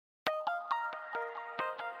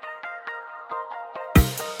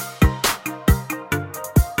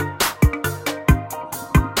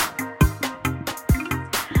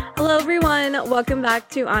Hello, everyone. Welcome back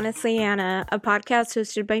to Honestly Hannah, a podcast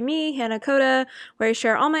hosted by me, Hannah Coda, where I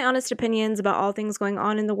share all my honest opinions about all things going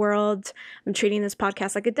on in the world. I'm treating this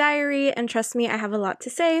podcast like a diary, and trust me, I have a lot to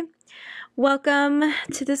say. Welcome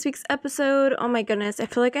to this week's episode. Oh my goodness, I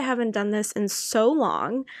feel like I haven't done this in so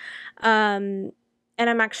long. And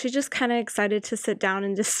I'm actually just kind of excited to sit down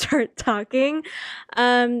and just start talking.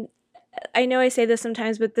 I know I say this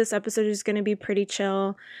sometimes, but this episode is going to be pretty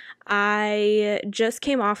chill. I just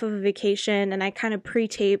came off of a vacation and I kind of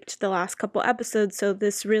pre-taped the last couple episodes, so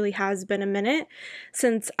this really has been a minute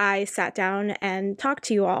since I sat down and talked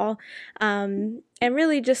to you all, and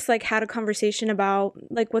really just like had a conversation about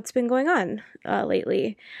like what's been going on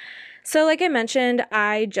lately. So like I mentioned,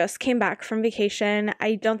 I just came back from vacation.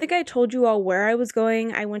 I don't think I told you all where I was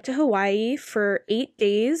going. I went to Hawaii for 8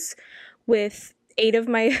 days with 8 of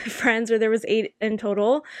my friends, or there was 8 in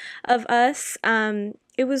total of us.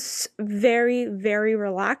 It was very, very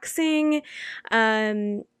relaxing.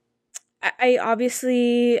 I've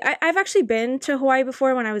actually been to Hawaii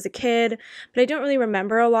before when I was a kid, but I don't really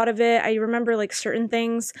remember a lot of it. I remember like certain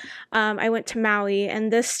things. I went to Maui,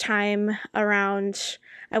 and this time around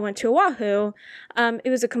I went to Oahu. It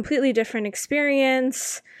was a completely different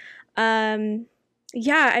experience.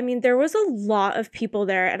 Yeah, I mean, there was a lot of people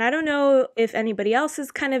there, and I don't know if anybody else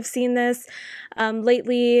has kind of seen this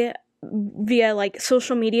lately via like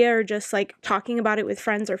social media or just like talking about it with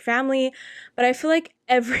friends or family, but I feel like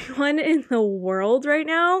everyone in the world right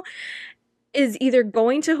now is either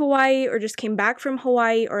going to Hawaii or just came back from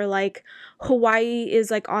Hawaii, or like Hawaii is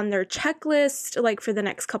like on their checklist like for the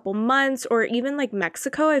next couple months, or even like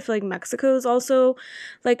Mexico. I feel like Mexico is also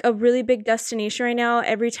like a really big destination right now.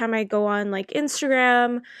 Every time I go on like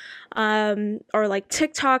Instagram or like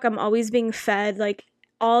TikTok, I'm always being fed like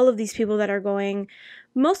all of these people that are going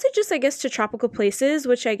mostly just I guess to tropical places,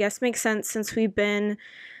 which I guess makes sense since we've been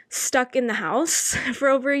stuck in the house for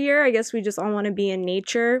over a year. I guess we just all want to be in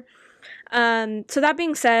nature. So that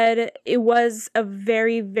being said, it was a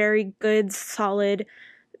very, very good, solid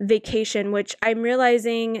vacation, which I'm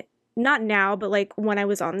realizing not now, but like when I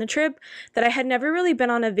was on the trip, that I had never really been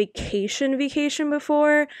on a vacation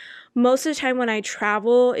before. Most of the time when I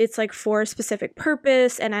travel, it's like for a specific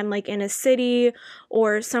purpose, and I'm like in a city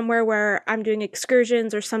or somewhere where I'm doing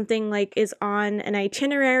excursions or something like is on an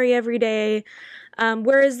itinerary every day.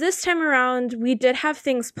 Whereas this time around, we did have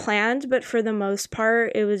things planned, but for the most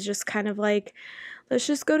part, it was just kind of like, let's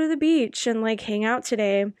just go to the beach and like hang out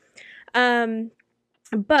today.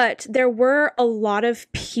 But there were a lot of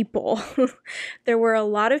people.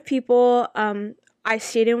 I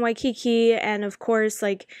stayed in Waikiki, and of course,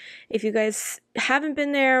 like, if you guys haven't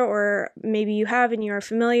been there, or maybe you have and you are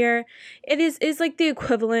familiar, it is like the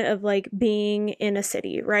equivalent of like being in a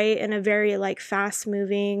city, right? In a very like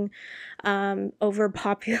fast-moving,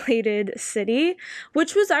 overpopulated city,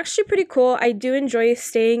 which was actually pretty cool. I do enjoy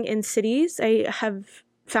staying in cities. I have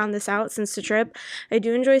found this out since the trip. I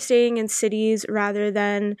do enjoy staying in cities rather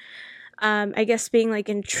than I guess being like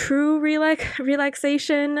in true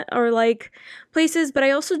relaxation or like places, but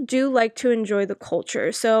I also do like to enjoy the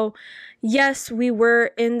culture. So yes, we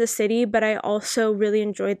were in the city, but I also really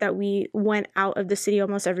enjoyed that we went out of the city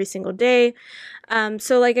almost every single day.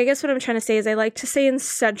 So like, I guess what I'm trying to say is I like to stay in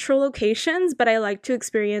central locations, but I like to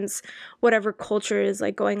experience whatever culture is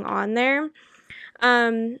like going on there.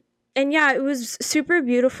 And yeah, it was super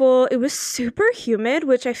beautiful. It was super humid,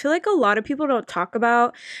 which I feel like a lot of people don't talk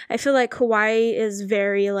about. I feel like Hawaii is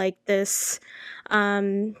very like this,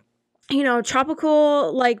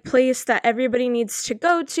 tropical like place that everybody needs to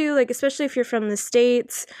go to, like especially if you're from the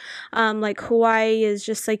States. Like Hawaii is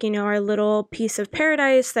just like, our little piece of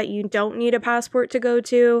paradise that you don't need a passport to go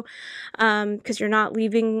to, because you're not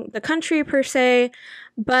leaving the country per se.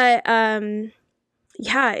 But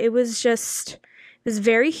yeah, it was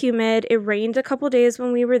very humid. It rained a couple days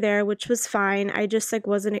when we were there, which was fine. I just like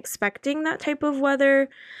wasn't expecting that type of weather.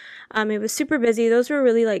 It was super busy. Those were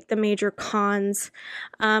really like the major cons.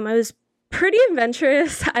 I was pretty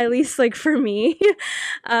adventurous, at least like for me.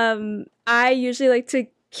 I usually like to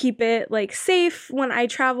keep it like safe when I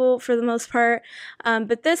travel for the most part.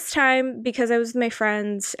 But this time, because I was with my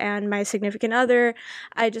friends and my significant other,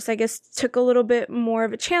 I guess took a little bit more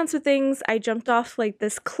of a chance with things. I jumped off like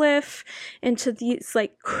this cliff into these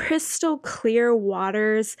like crystal clear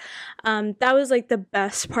waters. That was like the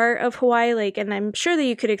best part of Hawaii. Like, and I'm sure that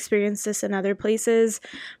you could experience this in other places,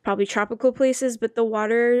 probably tropical places, but the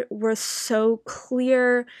water was so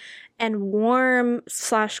clear and warm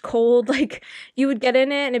 / cold. Like, you would get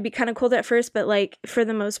in it and it'd be kind of cold at first, but like for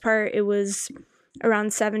the most part it was around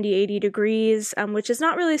 70-80 degrees, which is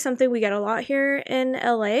not really something we get a lot here in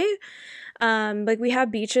LA. Like we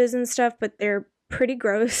have beaches and stuff, but they're pretty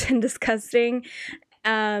gross and disgusting.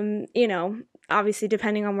 You know, obviously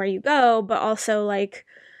depending on where you go, but also like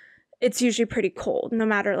it's usually pretty cold no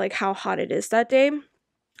matter like how hot it is that day.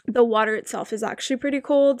 The water itself is actually pretty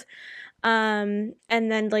cold. And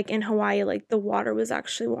then like in Hawaii, like the water was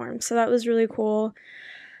actually warm. So that was really cool.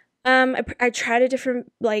 I tried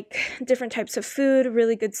different types of food,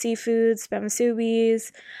 really good seafood, spam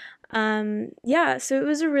subis. Yeah, so it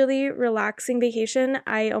was a really relaxing vacation.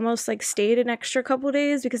 I almost like stayed an extra couple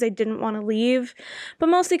days because I didn't want to leave, but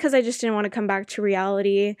mostly because I just didn't want to come back to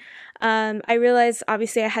reality. I realized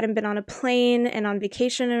obviously I hadn't been on a plane and on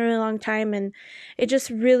vacation in a really long time, and it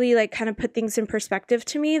just really like kind of put things in perspective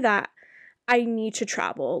to me that I need to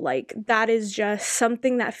travel. Like that is just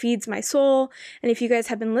something that feeds my soul. And if you guys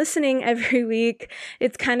have been listening every week,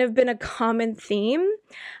 it's kind of been a common theme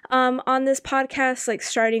on this podcast, like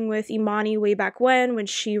starting with Imani way back when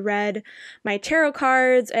she read my tarot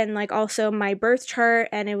cards and like also my birth chart.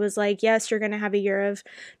 And it was like, yes, you're going to have a year of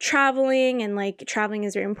traveling and like traveling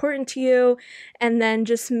is very important to you. And then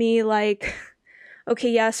just me like,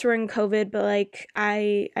 okay, yes, we're in COVID, but like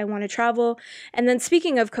I want to travel. And then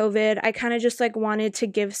speaking of COVID, I kind of just like wanted to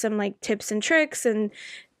give some like tips and tricks and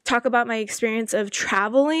talk about my experience of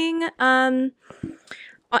traveling,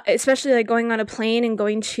 especially like going on a plane and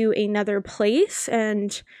going to another place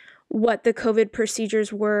and what the COVID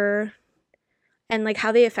procedures were and like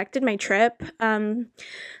how they affected my trip.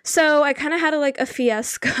 So I kind of had a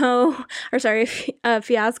fiasco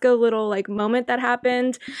little like moment that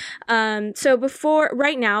happened. So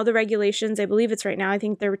right now, the regulations, I believe it's right now, I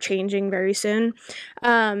think they're changing very soon.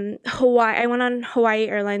 I went on Hawaii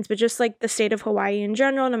Airlines, but just like the state of Hawaii in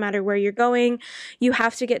general, no matter where you're going, you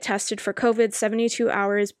have to get tested for COVID 72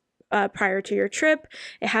 hours prior to your trip.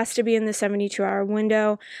 It has to be in the 72-hour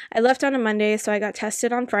window. I left on a Monday, so I got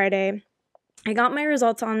tested on Friday. I got my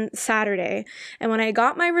results on Saturday, and when I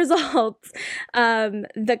got my results,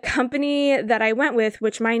 the company that I went with,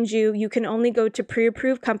 which mind you, you can only go to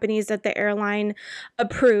pre-approved companies that the airline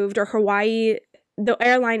approved, or the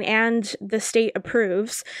airline and the state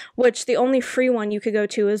approves, which the only free one you could go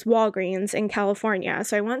to is Walgreens in California.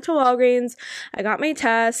 So I went to Walgreens, I got my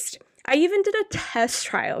test. I even did a test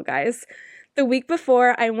trial, guys. The week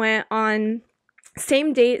before, I went on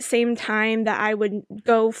same date, same time that I would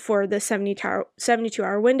go for the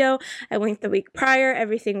 72-hour window. I went the week prior.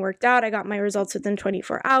 Everything worked out. I got my results within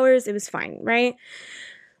 24 hours. It was fine, right?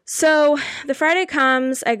 So the Friday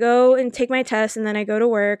comes, I go and take my test, and then I go to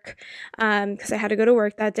work because I had to go to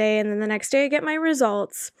work that day. And then the next day I get my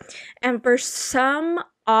results. And for some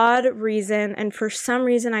odd reason, and for some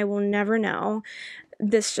reason I will never know,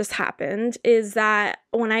 this just happened, is that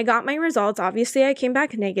when I got my results, obviously I came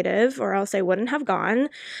back negative, or else I wouldn't have gone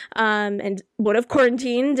and would have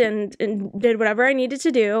quarantined and did whatever I needed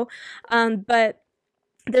to do. But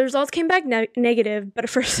the results came back negative, but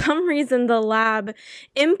for some reason the lab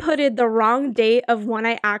inputted the wrong date of when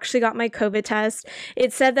I actually got my COVID test.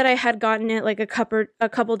 It said that I had gotten it like a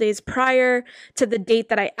couple days prior to the date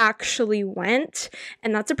that I actually went,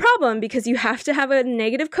 and that's a problem because you have to have a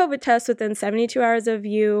negative COVID test within 72 hours of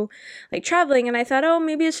you like traveling. And I thought, oh,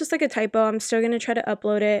 maybe it's just like a typo. I'm still going to try to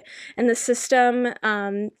upload it, and the system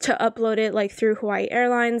to upload it like through Hawaii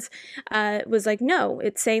Airlines was like, no,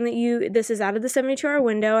 it's saying that this is out of the 72-hour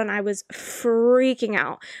window. And I was freaking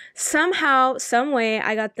out. Somehow, some way,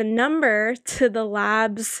 I got the number to the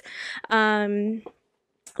lab's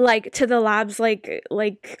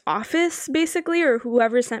office basically, or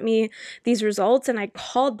whoever sent me these results, and I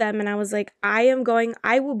called them and I was like, I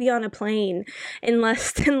will be on a plane in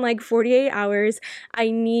less than like 48 hours.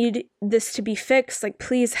 I need this to be fixed. Like,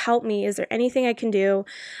 please help me. Is there anything I can do?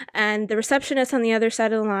 And the receptionist on the other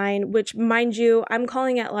side of the line, which mind you, I'm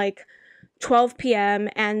calling at like 12 p.m.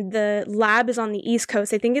 and the lab is on the East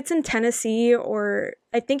Coast. I think it's in Tennessee, or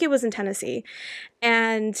I think it was in Tennessee.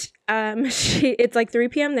 And it's like 3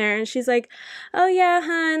 p.m. there, and she's like, oh yeah,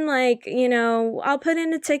 hun, like, I'll put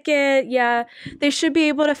in a ticket. Yeah, they should be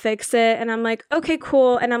able to fix it. And I'm like, okay,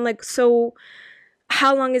 cool. And I'm like, so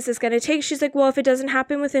how long is this going to take? She's like, well, if it doesn't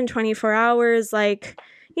happen within 24 hours, like,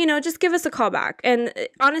 just give us a call back. And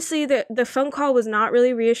honestly, the phone call was not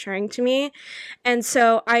really reassuring to me. And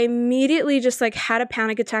so I immediately just like had a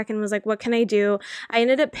panic attack and was like, what can I do? I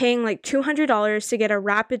ended up paying like $200 to get a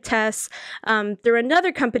rapid test through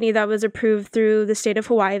another company that was approved through the state of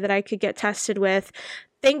Hawaii that I could get tested with.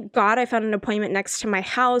 Thank God I found an appointment next to my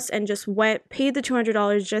house and just paid the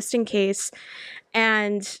 $200 just in case.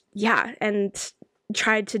 And yeah, and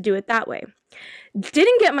tried to do it that way.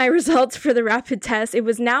 Didn't get my results for the rapid test. It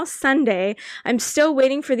was now Sunday. I'm still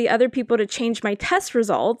waiting for the other people to change my test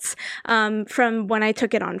results from when I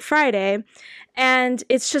took it on Friday. And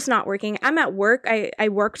it's just not working. I'm at work. I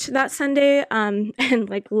worked that Sunday and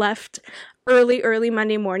like left early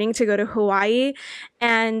Monday morning to go to Hawaii.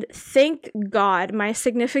 And thank God my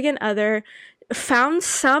significant other found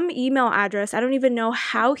some email address. I don't even know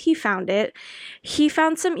how he found it. He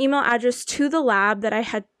found some email address to the lab that I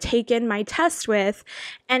had taken my test with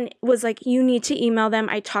and was like, you need to email them.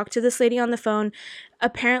 I talked to this lady on the phone.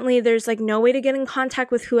 Apparently there's like no way to get in contact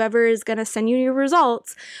with whoever is going to send you your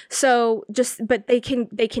results. So but they can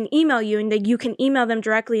email you, and you can email them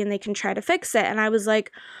directly and they can try to fix it. And I was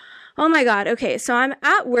like, oh my God. Okay. So I'm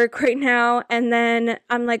at work right now. And then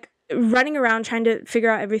I'm like running around trying to figure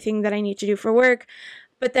out everything that I need to do for work.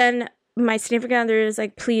 But then my significant other is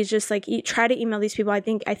like, please just like try to email these people. I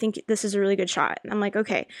think this is a really good shot. And I'm like,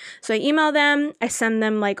 okay. So I email them. I send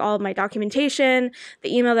them like all of my documentation,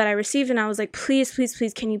 the email that I received. And I was like, please,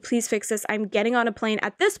 can you please fix this? I'm getting on a plane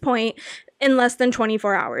at this point in less than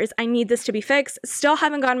 24 hours. I need this to be fixed. Still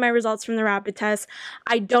haven't gotten my results from the rapid test.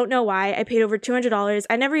 I don't know why. I paid over $200.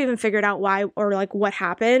 I never even figured out why or like what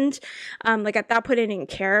happened. Like at that point I didn't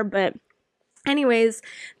care, but anyways,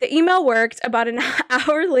 the email worked. About an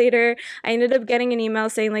hour later, I ended up getting an email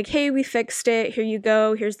saying like, hey, we fixed it. Here you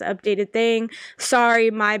go. Here's the updated thing.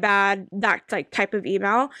 Sorry, my bad. That like type of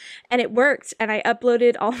email. And it worked. And I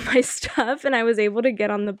uploaded all my stuff and I was able to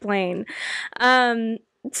get on the plane.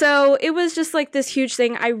 So it was just like this huge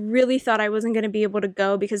thing. I really thought I wasn't going to be able to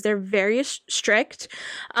go because they're very strict.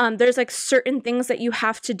 There's like certain things that you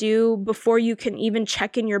have to do before you can even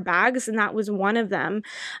check in your bags, and that was one of them.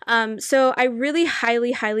 So I really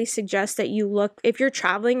highly suggest that you look, if you're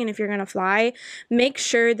traveling and if you're going to fly, make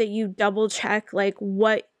sure that you double check like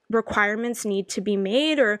what requirements need to be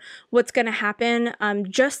made or what's going to happen,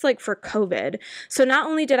 just like for COVID. So not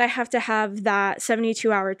only did I have to have that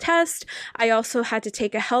 72-hour test, I also had to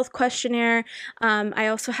take a health questionnaire. I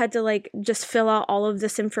also had to like just fill out all of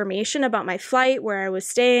this information about my flight, where I was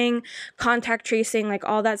staying, contact tracing, like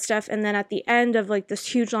all that stuff. And then at the end of like this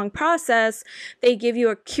huge long process, they give you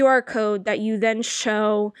a QR code that you then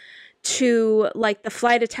show to like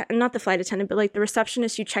not the flight attendant, but like the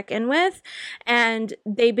receptionist you check in with, and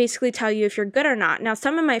they basically tell you if you're good or not. Now,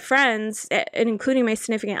 some of my friends, and including my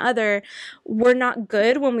significant other, were not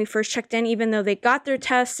good when we first checked in, even though they got their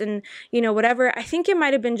tests and, you know, whatever. I think it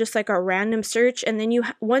might have been just like a random search. And then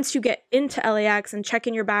once you get into LAX and check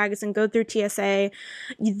in your bags and go through TSA,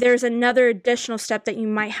 there's another additional step that you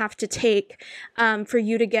might have to take for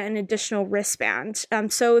you to get an additional wristband.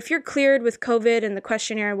 So if you're cleared with COVID and the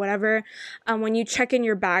questionnaire, whatever, when you check in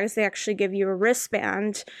your bags, they actually give you a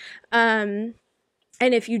wristband. And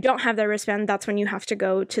if you don't have that wristband, that's when you have to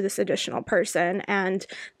go to this additional person and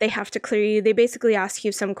they have to clear you. They basically ask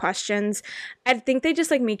you some questions. I think they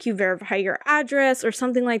just like make you verify your address or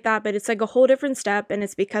something like that, but it's like a whole different step, and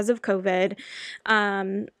it's because of COVID.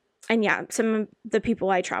 And yeah, some of the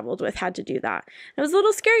people I traveled with had to do that. It was a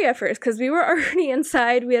little scary at first because we were already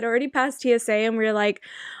inside. We had already passed TSA and we were like,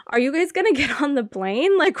 are you guys going to get on the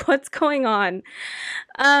plane? Like, what's going on?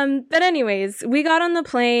 But anyways, we got on the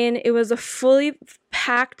plane. It was a fully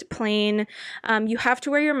packed plane. You have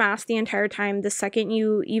to wear your mask the entire time. The second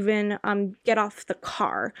you even get off the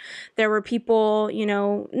car, there were people, you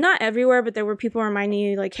know, not everywhere, but there were people reminding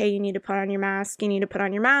you like, hey, you need to put on your mask. You need to put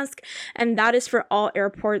on your mask. And that is for all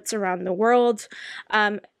airports around the world.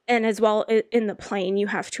 And as well in the plane, you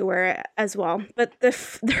have to wear it as well. But they're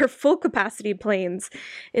full capacity planes.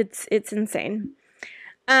 It's insane.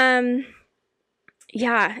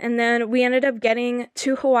 Yeah, and then we ended up getting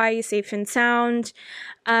to Hawaii safe and sound.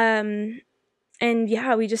 And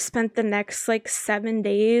yeah, we just spent the next like 7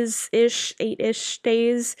 days-ish, 8-ish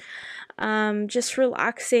days, just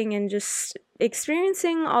relaxing and just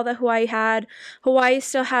experiencing all that Hawaii had. Hawaii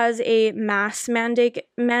still has a mask mandate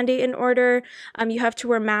in order. You have to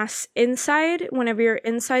wear masks inside whenever you're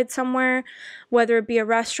inside somewhere, whether it be a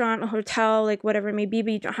restaurant, a hotel, like whatever it may be,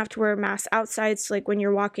 but you don't have to wear a mask outside. So like when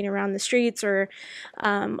you're walking around the streets or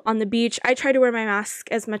on the beach, I try to wear my mask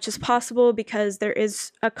as much as possible because there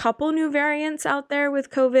is a couple new variants out there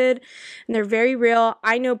with COVID and they're very real.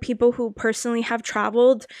 I know people who personally have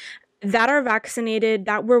traveled that are vaccinated,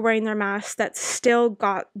 that were wearing their masks, that still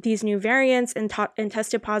got these new variants and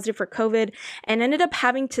tested positive for COVID and ended up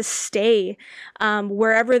having to stay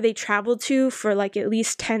wherever they traveled to for like at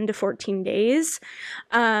least 10 to 14 days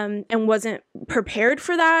and wasn't prepared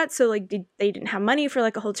for that. So like they didn't have money for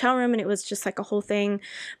like a hotel room and it was just like a whole thing.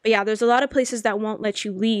 But yeah, there's a lot of places that won't let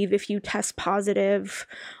you leave if you test positive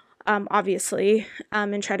obviously,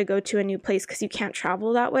 and try to go to a new place because you can't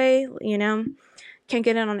travel that way, can't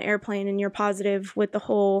get in on an airplane and you're positive with the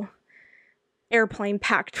whole airplane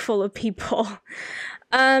packed full of people.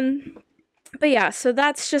 But yeah, so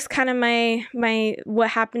that's just kind of my what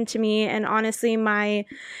happened to me. And honestly, my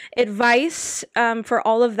advice for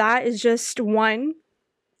all of that is just one,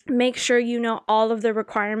 make sure you know all of the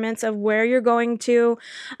requirements of where you're going to,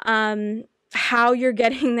 how you're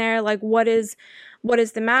getting there, like what is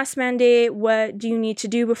the mask mandate? What do you need to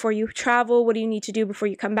do before you travel? What do you need to do before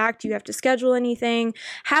you come back? Do you have to schedule anything?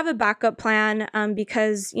 Have a backup plan,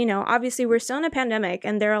 because, obviously we're still in a pandemic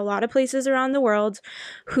and there are a lot of places around the world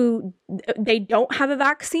who they don't have a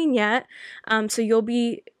vaccine yet. So you'll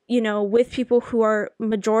be, with people who are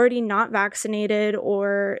majority not vaccinated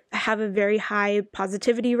or have a very high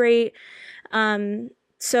positivity rate.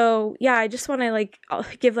 So yeah, I just want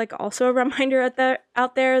to give also a reminder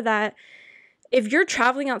out there that if you're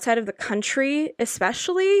traveling outside of the country,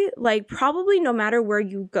 especially, probably no matter where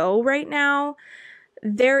you go right now,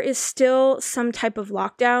 there is still some type of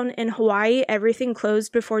lockdown. In Hawaii, everything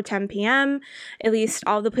closed before 10 p.m., at least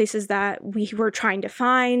all the places that we were trying to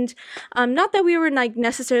find. Not that we were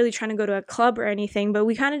necessarily trying to go to a club or anything, but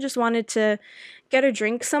we kind of just wanted to get a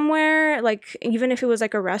drink somewhere, even if it was a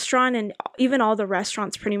restaurant, and even all the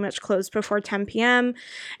restaurants pretty much closed before 10 p.m.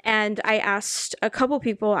 And I asked a couple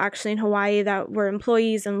people actually in Hawaii that were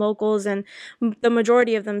employees and locals, and the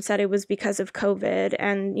majority of them said it was because of COVID.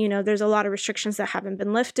 And, there's a lot of restrictions that haven't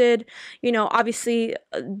been lifted. Obviously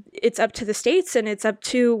it's up to the states and it's up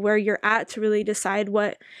to where you're at to really decide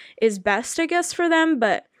what is best, I guess, for them.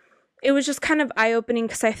 But it was just kind of eye-opening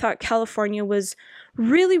because I thought California was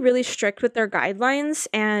really, really strict with their guidelines,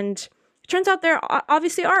 and it turns out there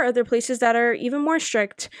obviously are other places that are even more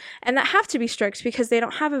strict and that have to be strict because they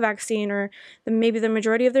don't have a vaccine, or maybe the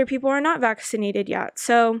majority of their people are not vaccinated yet.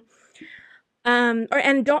 So,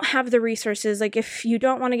 and don't have the resources. If you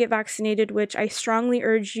don't want to get vaccinated, which I strongly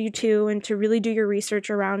urge you to, and to really do your research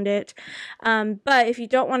around it. But if you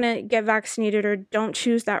don't want to get vaccinated or don't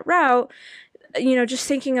choose that route, just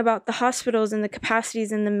thinking about the hospitals and the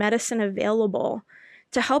capacities and the medicine available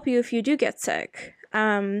to help you if you do get sick.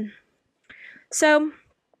 So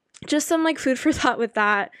just some food for thought with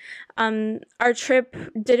that. Our trip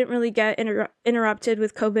didn't really get interrupted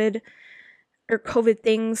with COVID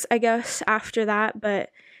things, I guess, after that, but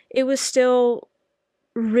it was still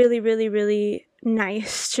really, really, really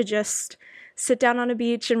nice to just sit down on a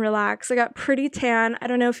beach and relax. I got pretty tan. I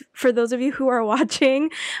don't know if, for those of you who are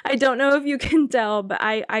watching, I don't know if you can tell, but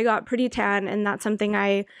I got pretty tan, and that's something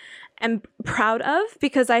I am proud of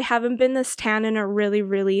because I haven't been this tan in a really,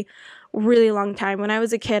 really, really long time. When I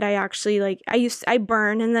was a kid, I actually I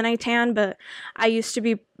burn and then I tan, but I used to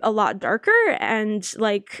be a lot darker, and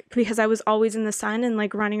because I was always in the sun and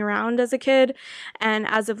running around as a kid. And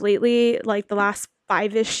as of lately, the last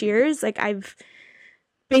 5-ish years, I've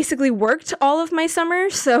basically worked all of my summer,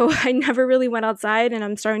 so I never really went outside, and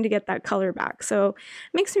I'm starting to get that color back, so it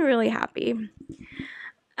makes me really happy.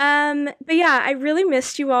 But yeah, I really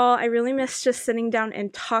missed you all. I really missed just sitting down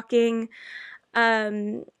and talking.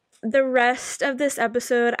 The rest of this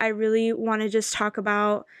episode, I really want to just talk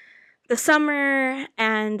about the summer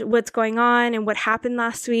and what's going on and what happened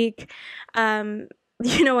last week.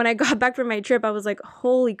 When I got back from my trip, I was like,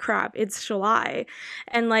 holy crap, it's July.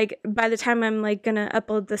 And by the time I'm gonna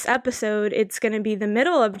upload this episode, it's gonna be the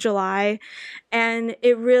middle of July. And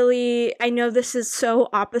it really, I know this is so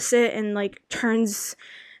opposite and turns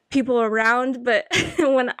people around, but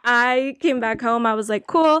when I came back home, I was like,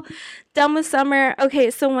 cool, done with summer. Okay,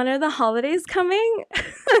 so when are the holidays coming?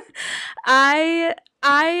 I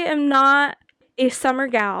am not a summer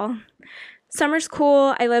gal. Summer's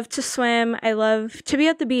cool. I love to swim. I love to be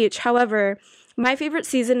at the beach. However, my favorite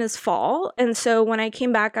season is fall. And so when I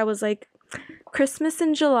came back, I was like, Christmas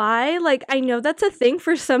in July? I know that's a thing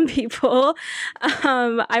for some people.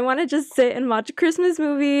 I want to just sit and watch Christmas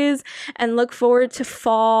movies and look forward to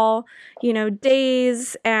fall,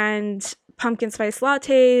 days and pumpkin spice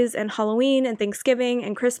lattes and Halloween and Thanksgiving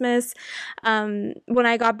and Christmas. When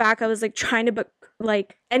I got back, I was trying to book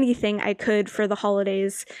anything I could for the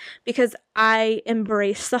holidays because I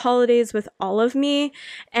embrace the holidays with all of me.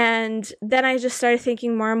 And then I just started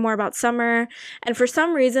thinking more and more about summer. And for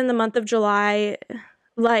some reason, the month of July,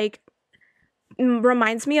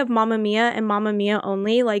 reminds me of Mamma Mia and Mamma Mia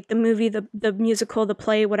only, the movie, the musical, the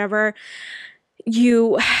play, whatever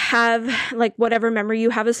you have, whatever memory you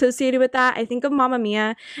have associated with that. I think of Mamma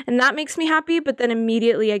Mia, and that makes me happy. But then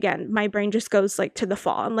immediately again, my brain just goes to the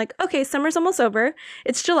fall. I'm like, okay, summer's almost over.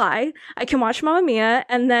 It's July. I can watch Mamma Mia,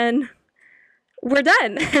 and then we're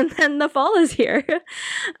done. And then the fall is here.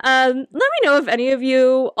 Let me know if any of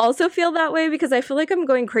you also feel that way, because I feel like I'm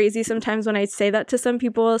going crazy sometimes when I say that to some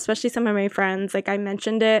people, especially some of my friends. Like, I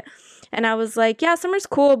mentioned it and I was like, yeah, summer's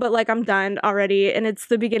cool, but like I'm done already. And it's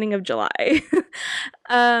the beginning of July.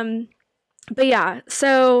 But yeah,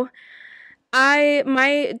 so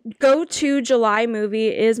my go-to July movie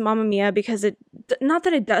is Mamma Mia, because not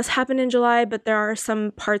that it does happen in July, but there are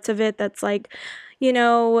some parts of it that's like,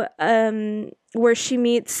 where she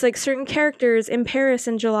meets like certain characters in Paris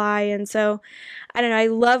in July. And so I don't know, I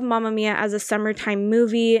love Mamma Mia as a summertime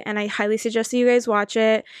movie, and I highly suggest that you guys watch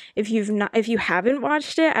it. If you haven't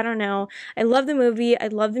watched it, I don't know. I love the movie. I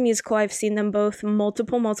love the musical. I've seen them both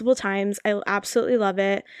multiple times. I absolutely love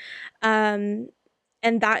it. And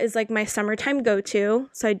that is like my summertime go-to.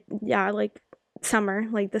 So like summer,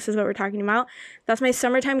 like this is what we're talking about. That's my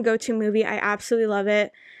summertime go-to movie. I absolutely love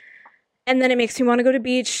it. And then it makes me want to go to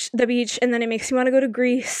the beach, and then it makes me want to go to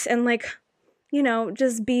Greece and like,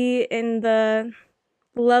 just be in the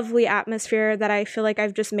lovely atmosphere that I feel like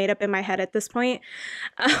I've just made up in my head at this point.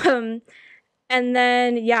 And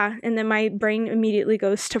then my brain immediately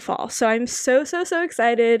goes to fall. So I'm so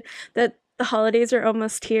excited that the holidays are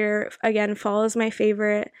almost here. Again, fall is my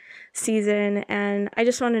favorite season, and I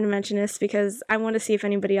just wanted to mention this because I want to see if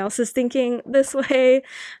anybody else is thinking this way.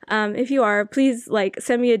 If you are, please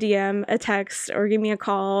send me a DM, a text, or give me a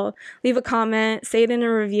call, leave a comment, say it in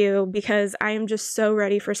a review, because I am just so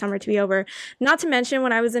ready for summer to be over. Not to mention,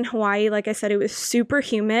 when I was in Hawaii, like I said, it was super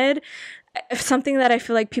humid. Something that I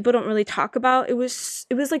feel like people don't really talk about. It was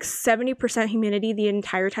like 70% humidity the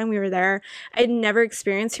entire time we were there. I'd never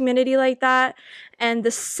experienced humidity like that. And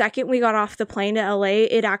the second we got off the plane to LA,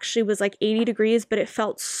 it actually was like 80 degrees, but it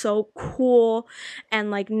felt so cool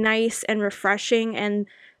and like nice and refreshing. And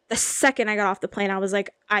the second I got off the plane, I was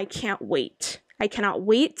like, I can't wait. I cannot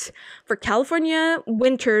wait for California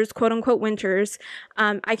winters, quote unquote winters.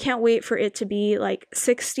 I can't wait for it to be like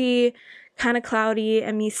 60, kind of cloudy,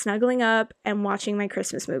 and me snuggling up and watching my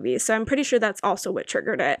Christmas movies. So I'm pretty sure that's also what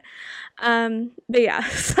triggered it. But yeah,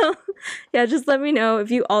 so yeah, just let me know if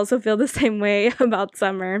you also feel the same way about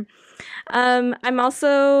summer. I'm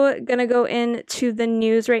also gonna go into the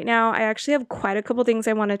news right now. I actually have quite a couple things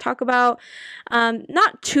I want to talk about.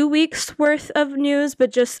 Not 2 weeks worth of news,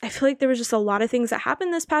 but just I feel like there was just a lot of things that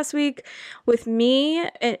happened this past week with me,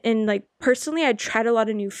 and like personally, I tried a lot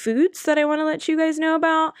of new foods that I want to let you guys know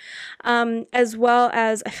about, as well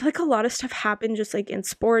as I feel like a lot of stuff happened just like in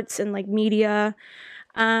sports and like media.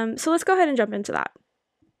 So let's go ahead and jump into that.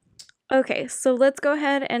 Okay, so let's go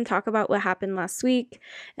ahead and talk about what happened last week,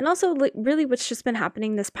 and also really what's just been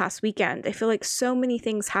happening this past weekend. I feel like so many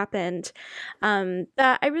things happened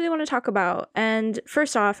that I really want to talk about. And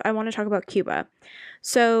first off, I want to talk about Cuba.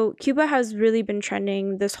 So Cuba has really been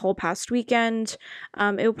trending this whole past weekend.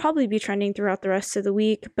 It will probably be trending throughout the rest of the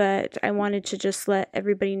week, but I wanted to just let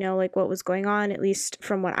everybody know like what was going on, at least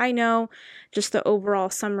from what I know, just the overall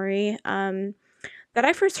summary. That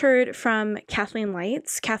I first heard from Kathleen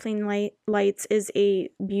Lights. Lights is a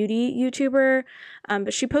beauty YouTuber,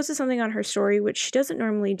 but she posted something on her story, which she doesn't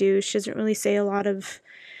normally do. She doesn't really say a lot of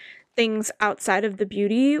things outside of the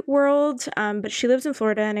beauty world, but she lives in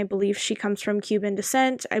Florida, and I believe she comes from Cuban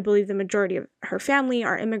descent. I believe the majority of her family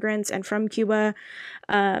are immigrants and from Cuba.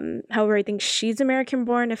 However, I think she's American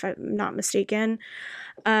born, if I'm not mistaken.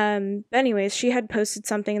 But anyways, she had posted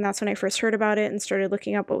something, and that's when I first heard about it and started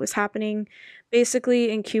looking up what was happening. Basically,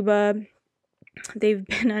 in Cuba, they've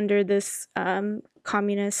been under this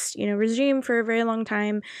communist, regime for a very long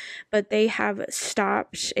time, but they have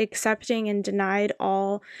stopped accepting and denied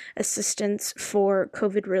all assistance for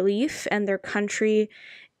COVID relief, and their country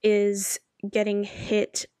is getting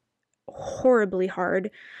hit horribly hard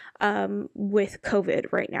with COVID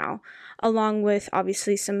right now, along with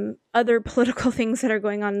obviously some other political things that are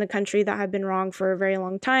going on in the country that have been wrong for a very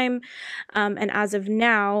long time. And as of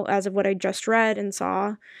now, as of what I just read and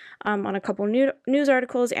saw on a couple news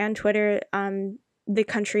articles and Twitter, the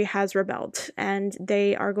country has rebelled, and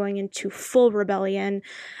they are going into full rebellion.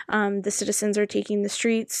 The citizens are taking the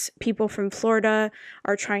streets. People from Florida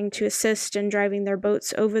are trying to assist and driving their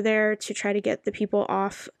boats over there to try to get the people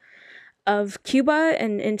off of Cuba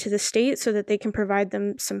and into the state so that they can provide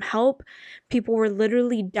them some help. People were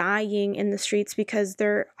literally dying in the streets because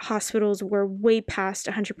their hospitals were way past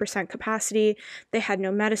 100% capacity. They had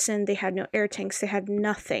no medicine, they had no air tanks, they had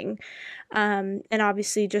nothing. And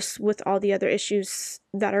obviously just with all the other issues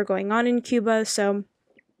that are going on in Cuba. So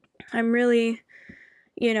I'm really,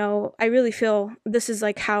 I really feel this is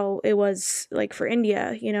like how it was like for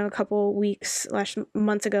India, a couple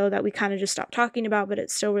weeks/months ago that we kind of just stopped talking about, but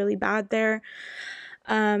it's still really bad there.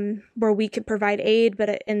 where we could provide aid,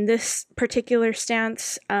 but in this particular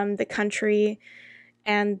stance, the country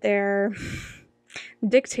and their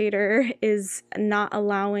dictator is not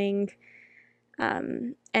allowing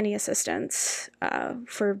any assistance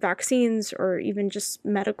for vaccines or even just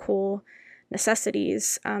medical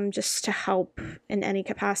necessities, just to help in any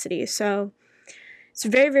capacity. So it's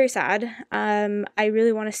very, very sad. I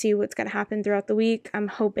really want to see what's going to happen throughout the week. I'm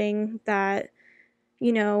hoping that,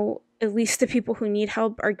 at least the people who need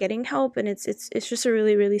help are getting help, and it's just a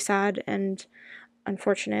really, really sad and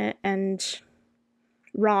unfortunate and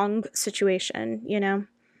wrong situation,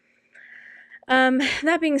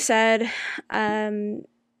 That being said,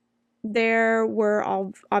 there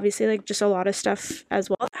were obviously just a lot of stuff as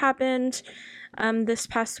well that happened this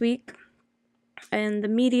past week in the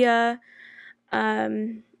media.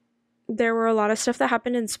 There were a lot of stuff that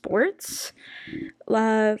happened in sports.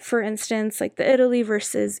 For instance, the Italy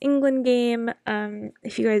versus England game.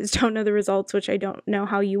 If you guys don't know the results, which I don't know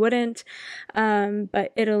how you wouldn't,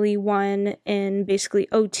 but Italy won in basically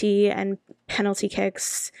OT and penalty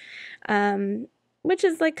kicks, which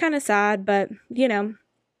is kind of sad, but it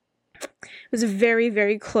was a very,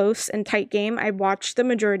 very close and tight game. I watched the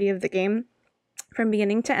majority of the game from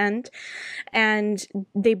beginning to end, and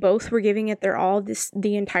they both were giving it their all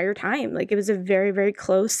the entire time. It was a very, very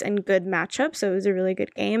close and good matchup, so it was a really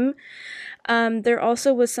good game. There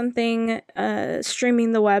also was something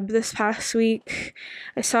streaming the web this past week.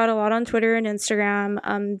 I saw it a lot on Twitter and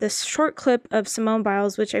Instagram. This short clip of Simone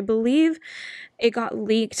Biles, which I believe it got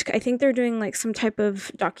leaked. I think they're doing some type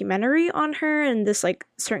of documentary on her, and this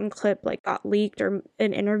certain clip got leaked, or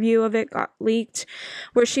an interview of it got leaked,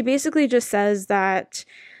 where she basically just says that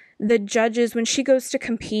the judges, when she goes to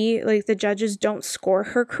compete, the judges don't score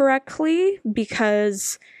her correctly,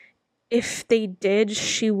 because if they did,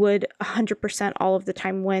 she would 100% all of the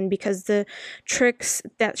time win, because the tricks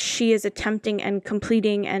that she is attempting and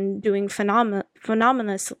completing and doing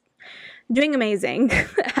doing amazing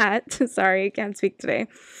at, sorry, I can't speak today.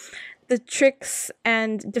 The tricks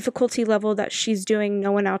and difficulty level that she's doing,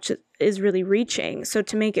 no one else is really reaching. So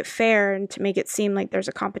to make it fair and to make it seem like there's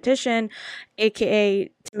a competition, aka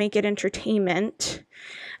to make it entertainment,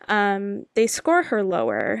 they score her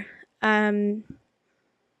lower,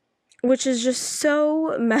 which is just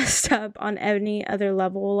so messed up on any other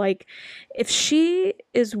level. If she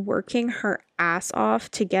is working her ass off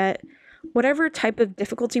to get whatever type of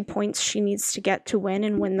difficulty points she needs to get to win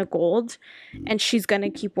and win the gold, and she's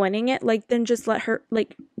gonna keep winning it, then just let her,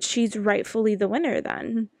 she's rightfully the winner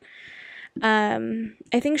then.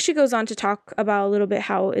 I think she goes on to talk about a little bit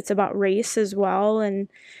how it's about race as well, and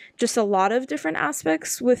just a lot of different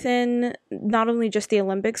aspects within not only just the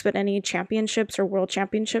Olympics, but any championships or world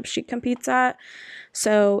championships she competes at.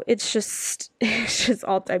 So it's just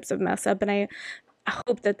all types of mess up, and I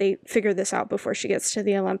hope that they figure this out before she gets to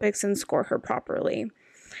the Olympics and score her properly.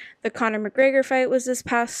 The Conor McGregor fight was this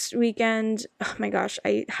past weekend. Oh my gosh,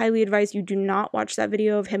 I highly advise you do not watch that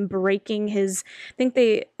video of him breaking his, I think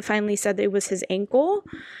they finally said it was his ankle,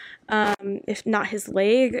 if not his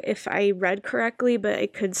leg, if I read correctly, but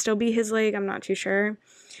it could still be his leg, I'm not too sure.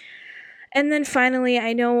 And then finally,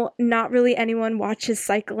 I know not really anyone watches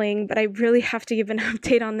cycling, but I really have to give an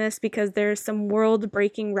update on this, because there's some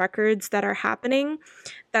world-breaking records that are happening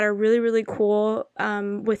that are really, really cool,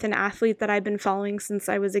 with an athlete that I've been following since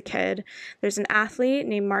I was a kid. There's an athlete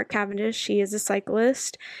named Mark Cavendish. He is a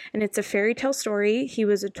cyclist, and it's a fairy tale story. He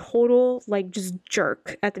was a total, just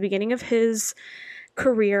jerk at the beginning of his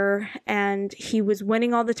career, and he was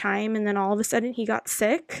winning all the time, and then all of a sudden he got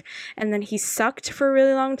sick, and then he sucked for a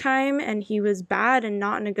really long time, and he was bad and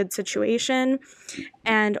not in a good situation,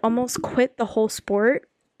 and almost quit the whole sport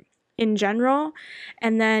in general.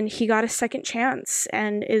 And then he got a second chance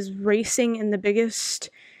and is racing in the biggest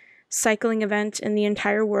cycling event in the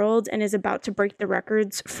entire world, and is about to break the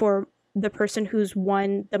records for the person who's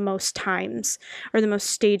won the most times or the most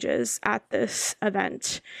stages at this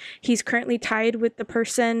event. He's currently tied with the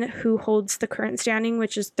person who holds the current standing,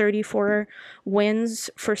 which is 34 wins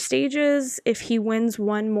for stages. If he wins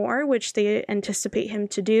one more, which they anticipate him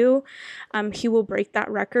to do, he will break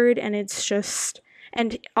that record. And it's just,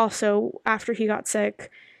 and also after he got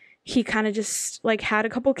sick, he kind of just had a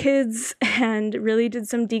couple kids and really did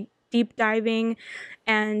some deep diving,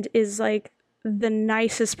 and is the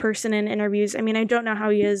nicest person in interviews. I mean, I don't know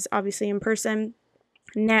how he is obviously in person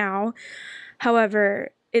now.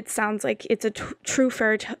 However, it sounds like it's a true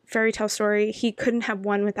fairy tale story. He couldn't have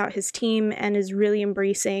won without his team, and is really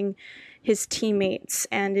embracing his teammates,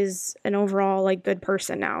 and is an overall good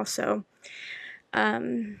person now. So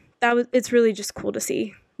it's really just cool to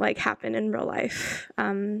see happen in real life.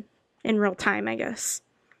 in real time, I guess.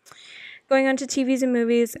 Going on to TVs and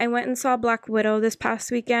movies, I went and saw Black Widow this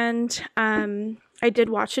past weekend. I did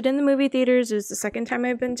watch it in the movie theaters. It was the second time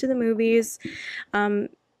I've been to the movies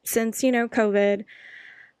since, COVID.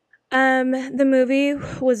 The movie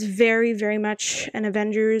was very, very much an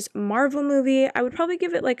Avengers Marvel movie. I would probably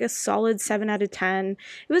give it like a solid 7 out of 10.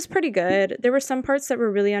 It was pretty good. There were some parts that were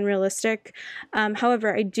really unrealistic.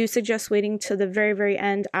 However, I do suggest waiting to the very, very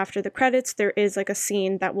end after the credits. There is like a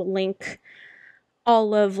scene that will link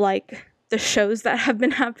all of like the shows that have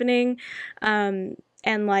been happening and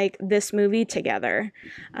like this movie together.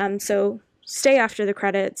 So stay after the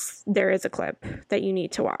credits. There is a clip that you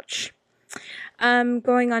need to watch.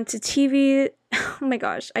 Going on to TV, oh my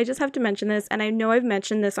gosh, I just have to mention this, and I know I've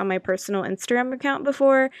mentioned this on my personal Instagram account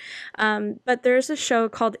before, but there's a show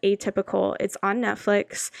called Atypical. It's on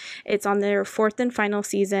Netflix. It's on their 4th and final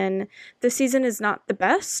season. The season is not the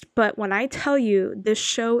best, but when I tell you this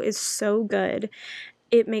show is so good,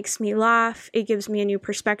 it makes me laugh. It gives me a new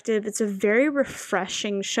perspective. It's a very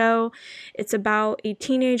refreshing show. It's about a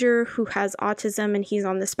teenager who has autism and he's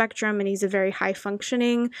on the spectrum and he's a very high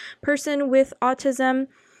functioning person with autism.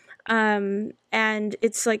 And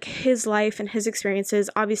it's like his life and his experiences.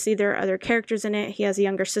 Obviously, there are other characters in it. He has a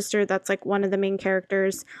younger sister that's like one of the main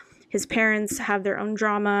characters. His parents have their own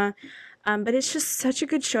drama. But it's just such a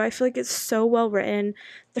good show. I feel like it's so well written.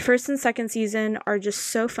 The first and second season are just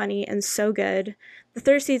so funny and so good. The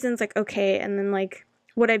third season's like okay, and then like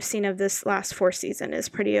what I've seen of this last 4th season is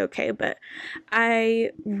pretty okay. But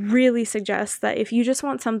I really suggest that if you just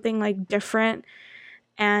want something like different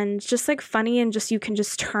and just like funny and just you can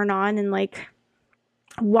just turn on and like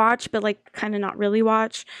watch, but like kind of not really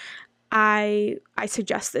watch, I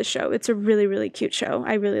suggest this show. It's a really, really cute show.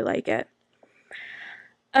 I really like it.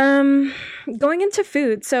 Going into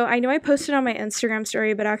food. So I know I posted on my Instagram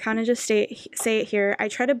story, but I'll kind of just say it here. I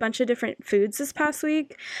tried a bunch of different foods this past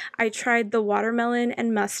week. I tried the watermelon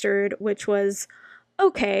and mustard, which was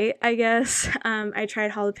okay, I guess. I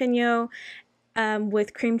tried jalapeno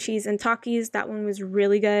with cream cheese and Takis. That one was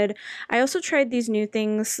really good. I also tried these new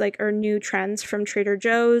things or new trends from Trader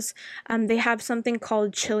Joe's. They have something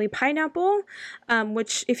called chili pineapple,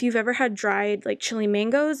 which if you've ever had dried like chili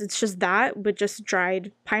mangoes, it's just that, but just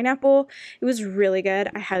dried pineapple. It was really good.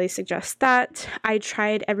 I highly suggest that. I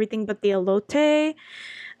tried everything but the elote.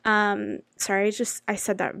 Sorry, I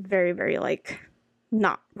said that very, very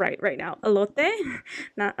not right now. Elote,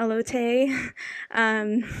 not elote.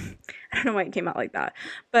 I don't know why it came out like that.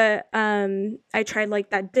 But I tried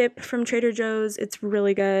that dip from Trader Joe's. It's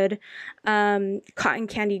really good. Cotton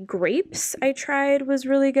candy grapes I tried was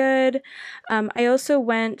really good. I also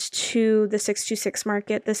went to the 626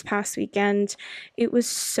 market this past weekend. It was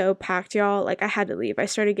so packed, y'all. I had to leave. I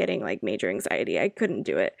started getting major anxiety. I couldn't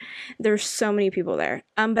do it. There were so many people there.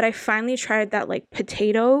 But I finally tried that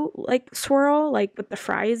potato swirl with the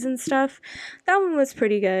fries and stuff. That one was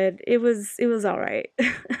pretty good. It was all right.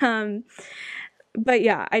 But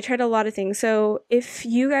yeah, I tried a lot of things. So if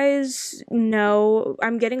you guys know,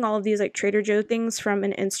 I'm getting all of these Trader Joe things from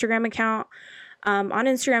an Instagram account. On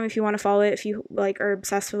Instagram, if you want to follow it, if you are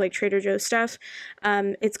obsessed with Trader Joe stuff,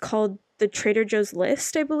 it's called the Trader Joe's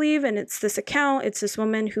List, I believe, and it's this account. It's this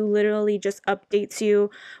woman who literally just updates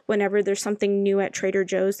you whenever there's something new at Trader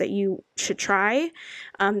Joe's that you should try.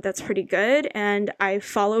 That's pretty good, and I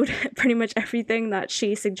followed pretty much everything that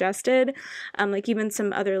she suggested, even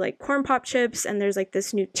some other corn pop chips, and there's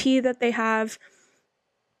this new tea that they have.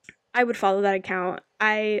 I would follow that account.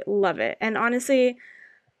 I love it, and honestly,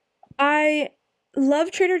 I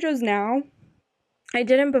love Trader Joe's now. I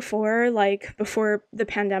didn't before the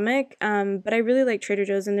pandemic, but I really like Trader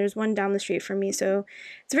Joe's, and there's one down the street from me, so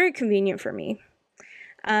it's very convenient for me.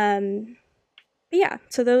 Yeah,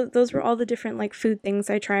 so those were all the different food things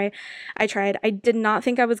I tried. I did not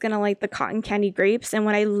think I was gonna like the cotton candy grapes, and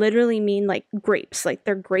when I literally mean grapes,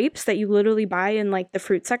 they're grapes that you literally buy in the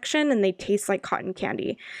fruit section, and they taste like cotton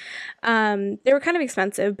candy. They were kind of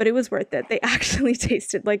expensive, but it was worth it. They actually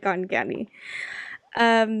tasted like cotton candy.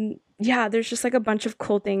 Yeah, there's just a bunch of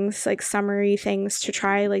cool things, summery things to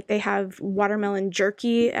try. They have watermelon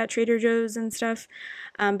jerky at Trader Joe's and stuff.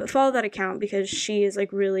 But follow that account because she is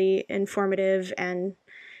really informative, and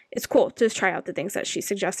it's cool to just try out the things that she's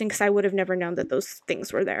suggesting because I would have never known that those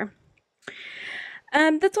things were there.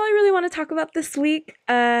 That's all I really want to talk about this week.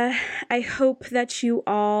 I hope that you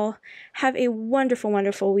all have a wonderful,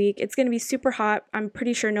 wonderful week. It's going to be super hot, I'm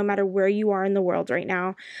pretty sure, no matter where you are in the world right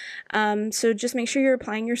now. So just make sure you're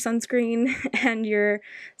applying your sunscreen and you're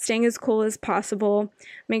staying as cool as possible.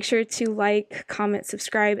 Make sure to comment,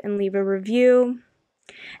 subscribe, and leave a review.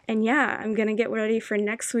 And yeah, I'm gonna get ready for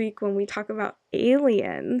next week when we talk about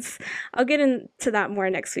aliens. I'll get into that more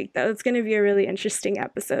next week, though. It's gonna be a really interesting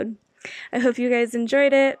episode. I hope you guys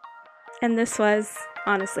enjoyed it, and this was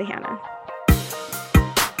Honestly Hannah.